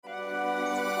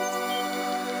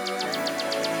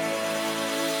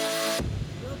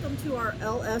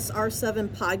LSR7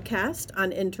 podcast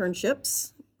on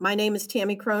internships. My name is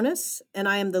Tammi Krones, and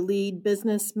I am the lead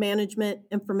business management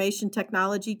information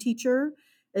technology teacher,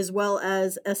 as well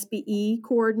as SBE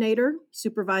coordinator,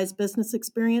 supervised business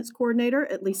experience coordinator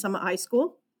at Lee Summit High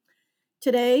School.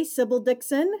 Today, Sybil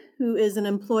Dixon, who is an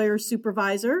employer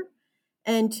supervisor,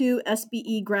 and two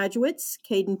SBE graduates,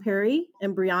 Caden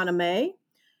and Breanna May,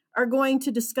 are going to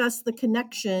discuss the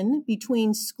connection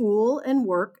between school and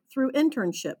work through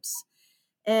internships.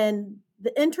 And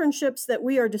the internships that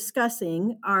we are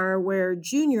discussing are where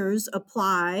juniors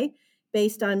apply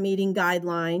based on meeting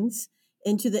guidelines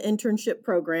into the internship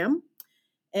program.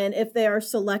 And if they are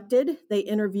selected, they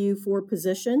interview for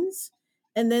positions.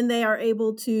 And then they are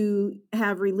able to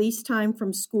have release time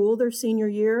from school their senior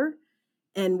year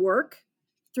and work.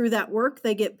 Through that work,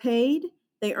 they get paid,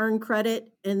 they earn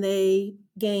credit, and they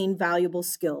gain valuable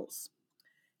skills.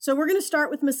 So we're going to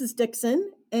start with Mrs.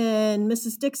 Dixon. And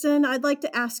Mrs. Dixon, I'd like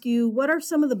to ask you, what are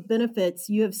some of the benefits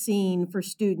you have seen for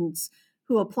students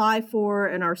who apply for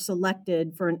and are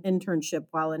selected for an internship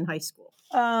while in high school?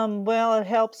 Well, it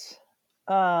helps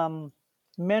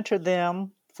mentor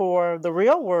them for the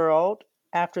real world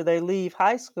after they leave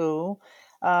high school.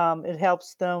 It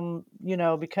helps them,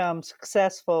 become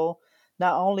successful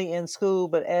not only in school,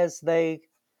 but as they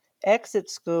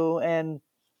exit school and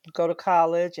go to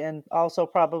college and also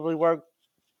probably work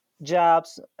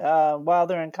jobs while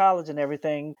they're in college and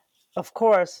everything. Of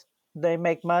course, they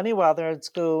make money while they're in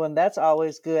school, and that's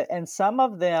always good. And some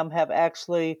of them have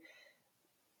actually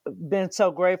been so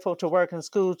grateful to work in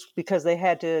schools because they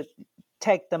had to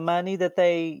take the money that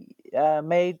they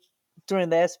made during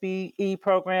the SBE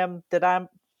program that I'm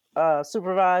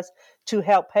supervised to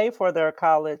help pay for their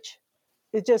college.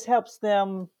 It just helps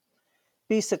them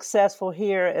be successful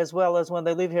here as well as when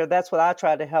they leave here. That's what I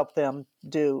try to help them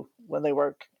do when they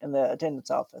work in the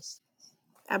attendance office.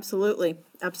 Absolutely.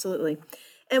 Absolutely.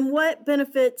 And what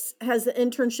benefits has the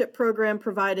internship program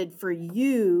provided for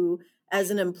you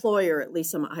as an employer at Lee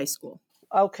Summit High School?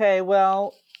 Okay,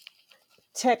 well,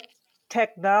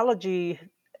 technology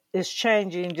is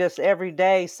changing just every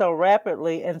day so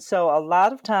rapidly. And so a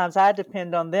lot of times I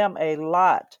depend on them a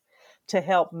lot to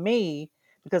help me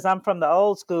because I'm from the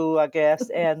old school, I guess.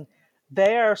 And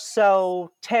they're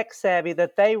so tech savvy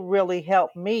that they really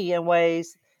help me in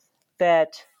ways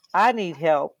that I need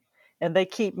help. And they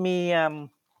keep me, I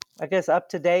guess, up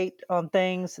to date on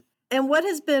things. And what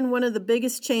has been one of the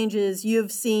biggest changes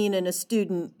you've seen in a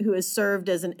student who has served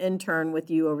as an intern with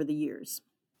you over the years?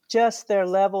 Just their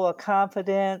level of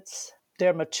confidence,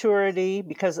 their maturity,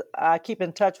 because I keep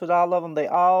in touch with all of them. They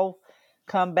all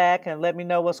come back and let me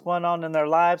know what's going on in their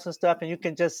lives and stuff. And you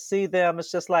can just see them.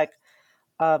 It's just like,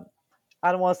 I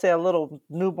don't want to say a little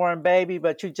newborn baby,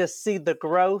 but you just see the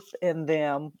growth in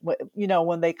them,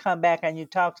 when they come back and you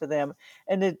talk to them.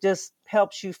 And it just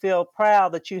helps you feel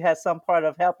proud that you had some part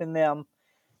of helping them,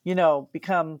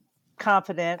 become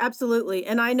confident. Absolutely.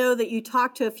 And I know that you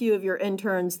talked to a few of your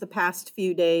interns the past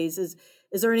few days. Is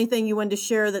there anything you wanted to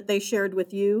share that they shared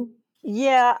with you?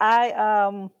 Yeah,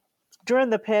 I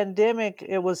during the pandemic,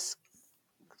 it was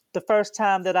the first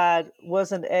time that I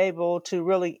wasn't able to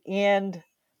really end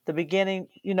the beginning,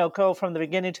 go from the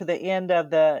beginning to the end of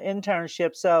the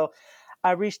internship. So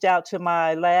I reached out to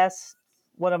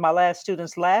one of my last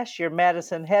students last year,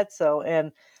 Madison Hetzel,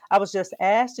 and I was just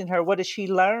asking her, what did she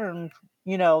learn,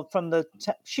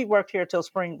 she worked here till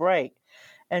spring break.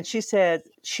 And she said,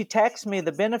 she texted me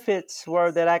the benefits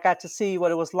were that I got to see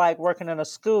what it was like working in a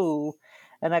school,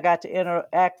 and I got to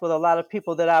interact with a lot of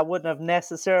people that I wouldn't have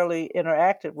necessarily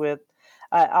interacted with.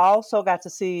 I also got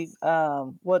to see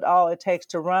what all it takes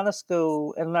to run a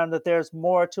school and learn that there's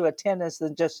more to attendance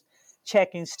than just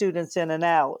checking students in and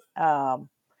out,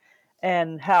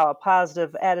 and how a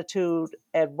positive attitude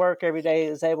at work every day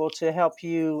is able to help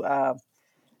you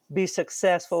be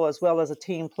successful as well as a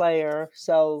team player.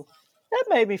 So that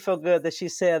made me feel good that she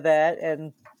said that.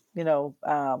 And,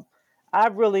 I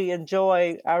really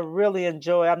enjoy,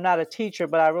 I'm not a teacher,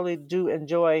 but I really do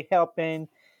enjoy helping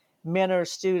mentor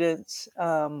students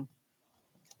in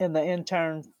the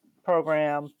intern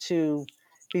program to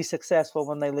be successful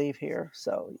when they leave here.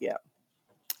 So, yeah.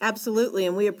 Absolutely.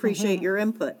 And we appreciate your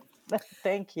input.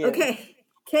 Thank you. Okay.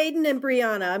 Caden and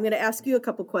Breanna, I'm going to ask you a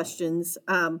couple questions.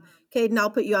 Caden, I'll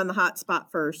put you on the hot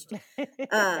spot first.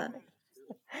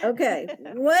 Okay.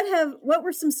 What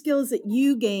were some skills that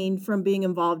you gained from being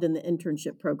involved in the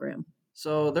internship program?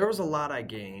 So there was a lot I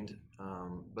gained,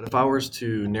 but if I was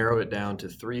to narrow it down to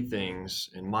three things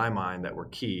in my mind that were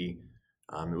key,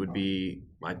 it would be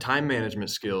my time management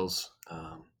skills,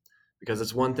 because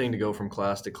it's one thing to go from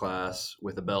class to class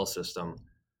with a bell system,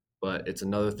 but it's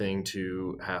another thing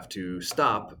to have to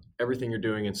stop everything you're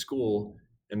doing in school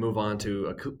and move on to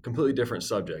a completely different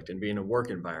subject and be in a work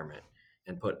environment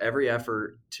and put every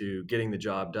effort to getting the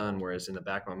job done. Whereas in the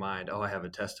back of my mind, oh, I have a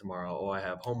test tomorrow. Oh, I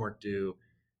have homework due.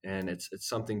 And it's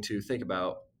something to think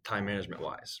about time management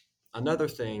wise. Another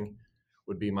thing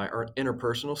would be my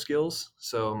interpersonal skills.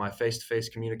 So my face-to-face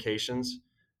communications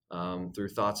through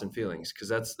thoughts and feelings, because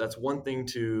that's one thing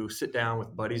to sit down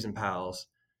with buddies and pals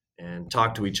and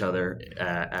talk to each other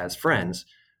as friends,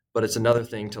 but it's another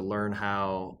thing to learn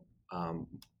how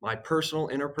my personal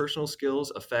interpersonal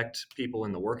skills affect people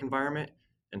in the work environment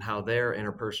and how their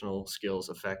interpersonal skills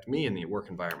affect me in the work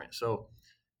environment. So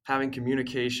having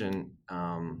communication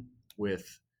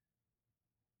with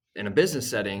in a business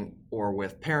setting, or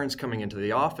with parents coming into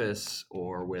the office,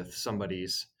 or with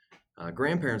somebody's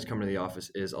grandparents coming to the office,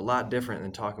 is a lot different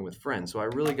than talking with friends. So I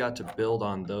really got to build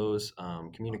on those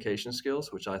communication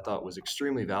skills, which I thought was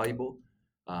extremely valuable,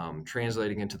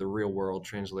 translating into the real world,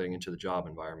 translating into the job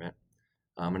environment.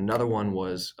 Another one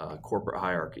was corporate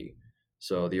hierarchy.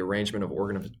 So the arrangement of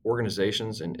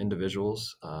organizations and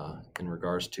individuals in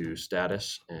regards to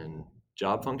status and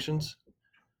job functions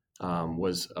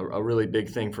was a really big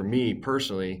thing for me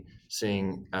personally,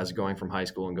 seeing as going from high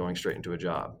school and going straight into a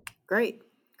job. Great.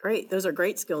 Those are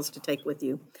great skills to take with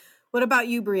you. What about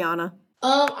you, Breanna?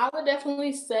 I would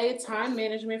definitely say time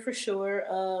management for sure.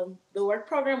 The work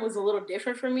program was a little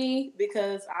different for me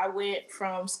because I went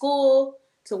from school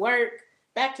to work,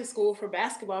 back to school for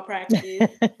basketball practice,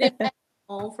 then back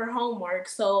home for homework.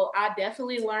 So I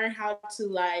definitely learned how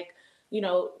to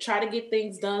try to get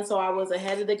things done so I was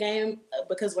ahead of the game.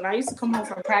 Because when I used to come home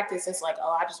from practice, it's like,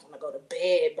 oh, I just want to go to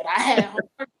bed. But I had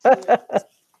homework to do.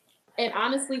 And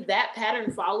honestly, that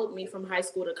pattern followed me from high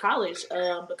school to college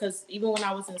because even when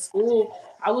I was in school,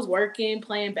 I was working,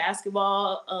 playing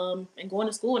basketball, and going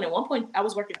to school. And at one point, I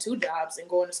was working 2 jobs and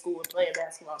going to school and playing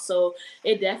basketball. So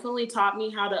it definitely taught me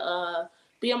how to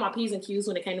be on my P's and Q's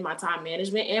when it came to my time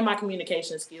management and my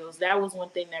communication skills. That was one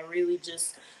thing that really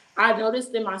I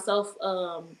noticed in myself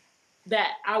that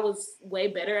I was way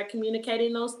better at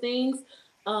communicating those things.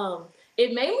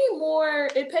 It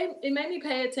made me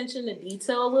pay attention to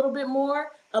detail a little bit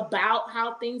more about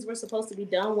how things were supposed to be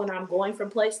done when I'm going from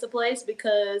place to place,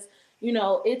 because,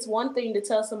 it's one thing to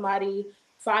tell somebody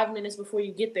 5 minutes before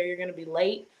you get there, you're going to be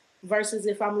late, versus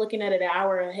if I'm looking at it an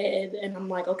hour ahead and I'm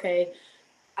like, okay,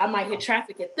 I might hit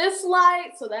traffic at this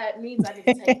light. So that means I need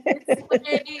to take this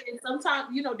way. And sometimes,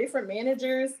 different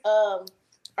managers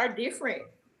are different.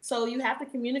 So you have to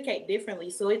communicate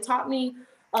differently. So it taught me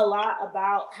a lot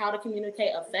about how to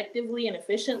communicate effectively and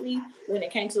efficiently when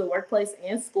it came to the workplace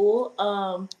and school.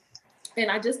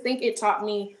 And I just think it taught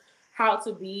me how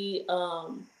to be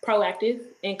proactive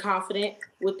and confident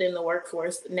within the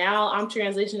workforce. Now I'm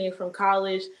transitioning from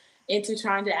college into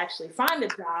trying to actually find a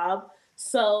job.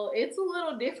 So it's a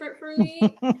little different for me.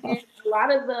 And a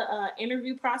lot of the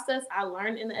interview process I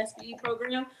learned in the SBE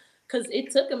program, because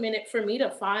it took a minute for me to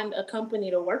find a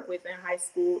company to work with in high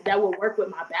school that would work with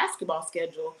my basketball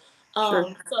schedule.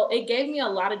 Sure. So it gave me a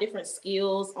lot of different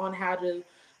skills on how to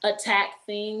attack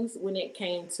things when it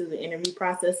came to the interview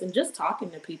process and just talking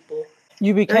to people.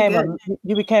 You became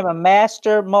a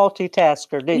master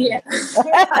multitasker, didn't you?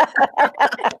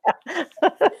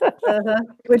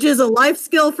 Which is a life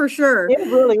skill for sure. It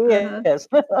really is.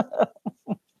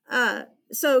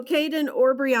 So Caden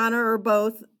or Breanna or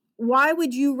both, why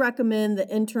would you recommend the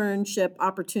internship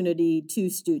opportunity to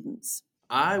students?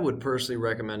 I would personally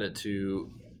recommend it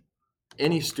to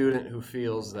any student who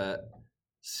feels that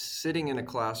sitting in a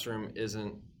classroom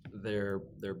isn't their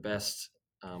best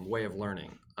way of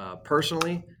learning.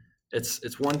 Personally,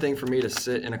 it's one thing for me to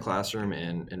sit in a classroom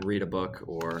and read a book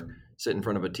or sit in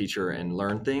front of a teacher and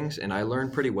learn things, and I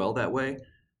learn pretty well that way.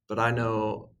 But I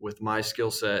know with my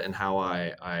skill set and how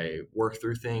I work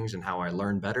through things and how I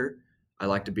learn better, I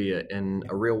like to be in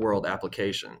a real world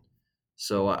application.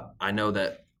 So I know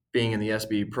that being in the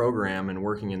SBE program and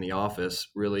working in the office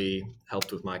really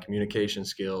helped with my communication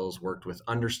skills, worked with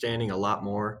understanding a lot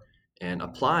more and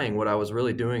applying what I was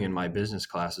really doing in my business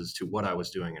classes to what I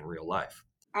was doing in real life.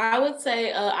 I would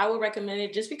say I would recommend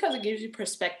it just because it gives you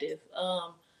perspective.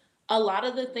 A lot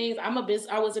of the things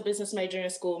I was a business major in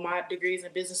school. My degree is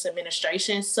in business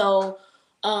administration. So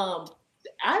I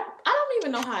don't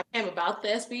even know how I came about the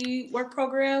SBE work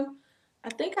program. I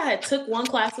think I had took one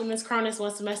class with Miss Krones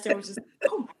one semester and was just,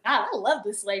 oh my God, I love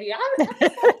this lady.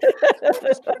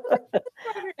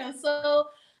 So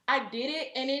I did it,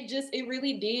 and it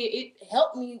really did. It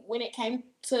helped me when it came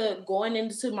to going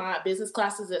into my business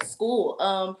classes at school.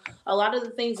 A lot of the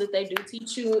things that they do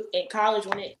teach you in college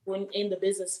when in the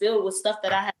business field was stuff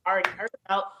that I had already heard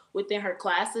about within her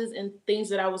classes and things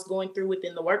that I was going through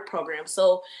within the work program.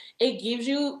 So it gives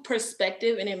you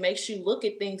perspective and it makes you look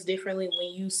at things differently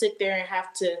when you sit there and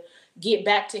have to get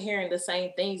back to hearing the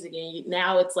same things again.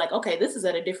 Now it's like, okay, this is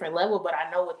at a different level, but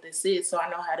I know what this is. So I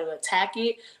know how to attack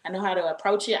it. I know how to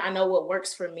approach it. I know what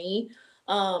works for me.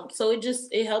 So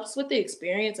it helps with the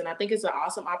experience. And I think it's an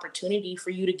awesome opportunity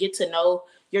for you to get to know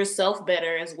yourself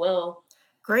better as well.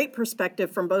 Great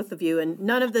perspective from both of you. And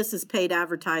none of this is paid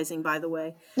advertising, by the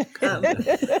way.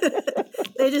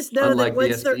 They just know Unlike that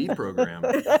once the SBE program.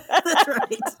 That's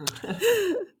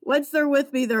right. Once they're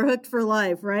with me, they're hooked for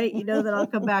life, right? You know that I'll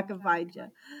come back and find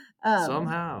you.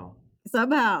 Somehow.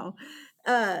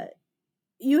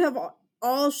 You have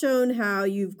all shown how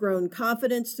you've grown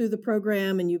confidence through the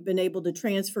program and you've been able to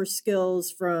transfer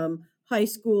skills from high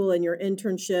school and your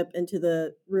internship into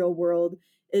the real world.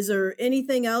 Is there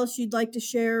anything else you'd like to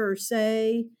share or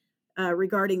say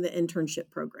regarding the internship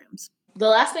programs? The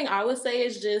last thing I would say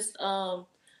is just,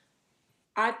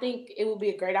 I think it would be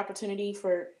a great opportunity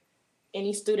for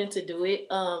any student to do it.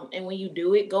 And when you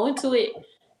do it, go into it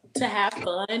to have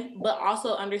fun, but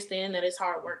also understand that it's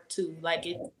hard work too. Like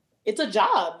it's a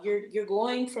job. You're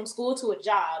going from school to a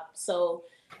job. So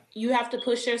you have to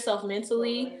push yourself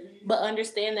mentally, but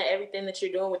understand that everything that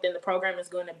you're doing within the program is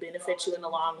going to benefit you in the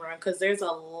long run. Because there's a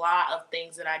lot of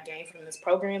things that I gained from this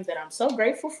program that I'm so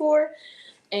grateful for.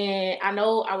 And I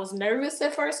know I was nervous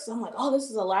at first. So I'm like, oh, this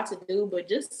is a lot to do, but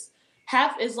just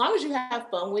as long as you have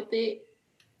fun with it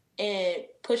and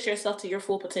push yourself to your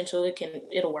full potential,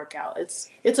 it'll work out.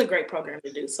 It's a great program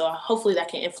to do. So hopefully that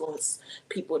can influence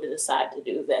people to decide to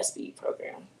do the SBE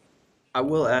program. I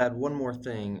will add one more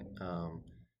thing.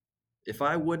 If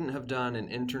I wouldn't have done an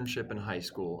internship in high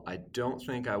school, I don't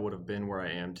think I would have been where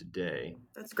I am today.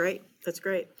 That's great. That's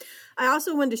great. I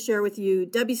also wanted to share with you,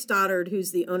 Debbie Stoddard,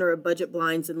 who's the owner of Budget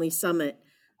Blinds in Lee Summit,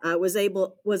 was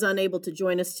unable to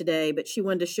join us today, but she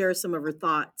wanted to share some of her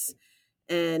thoughts.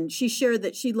 And she shared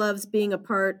that she loves being a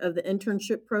part of the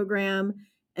internship program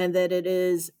and that it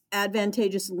is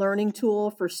advantageous learning tool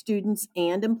for students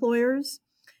and employers.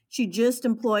 She just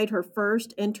employed her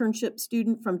first internship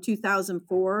student from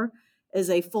 2004 as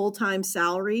a full-time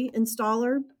salary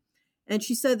installer. And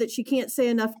she said that she can't say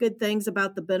enough good things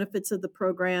about the benefits of the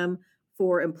program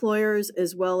for employers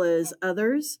as well as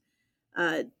others.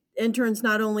 Interns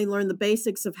not only learn the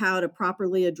basics of how to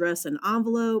properly address an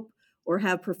envelope or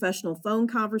have professional phone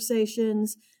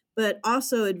conversations, but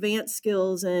also advanced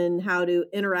skills in how to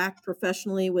interact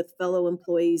professionally with fellow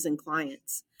employees and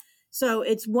clients. So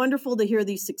it's wonderful to hear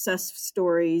these success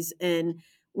stories. And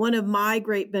one of my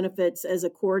great benefits as a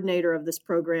coordinator of this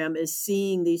program is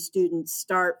seeing these students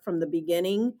start from the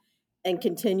beginning and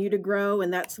continue to grow.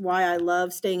 And that's why I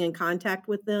love staying in contact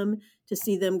with them, to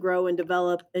see them grow and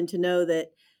develop and to know that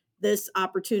this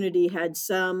opportunity had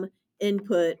some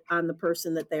input on the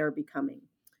person that they are becoming.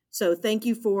 So thank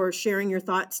you for sharing your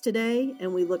thoughts today,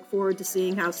 and we look forward to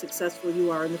seeing how successful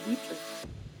you are in the future.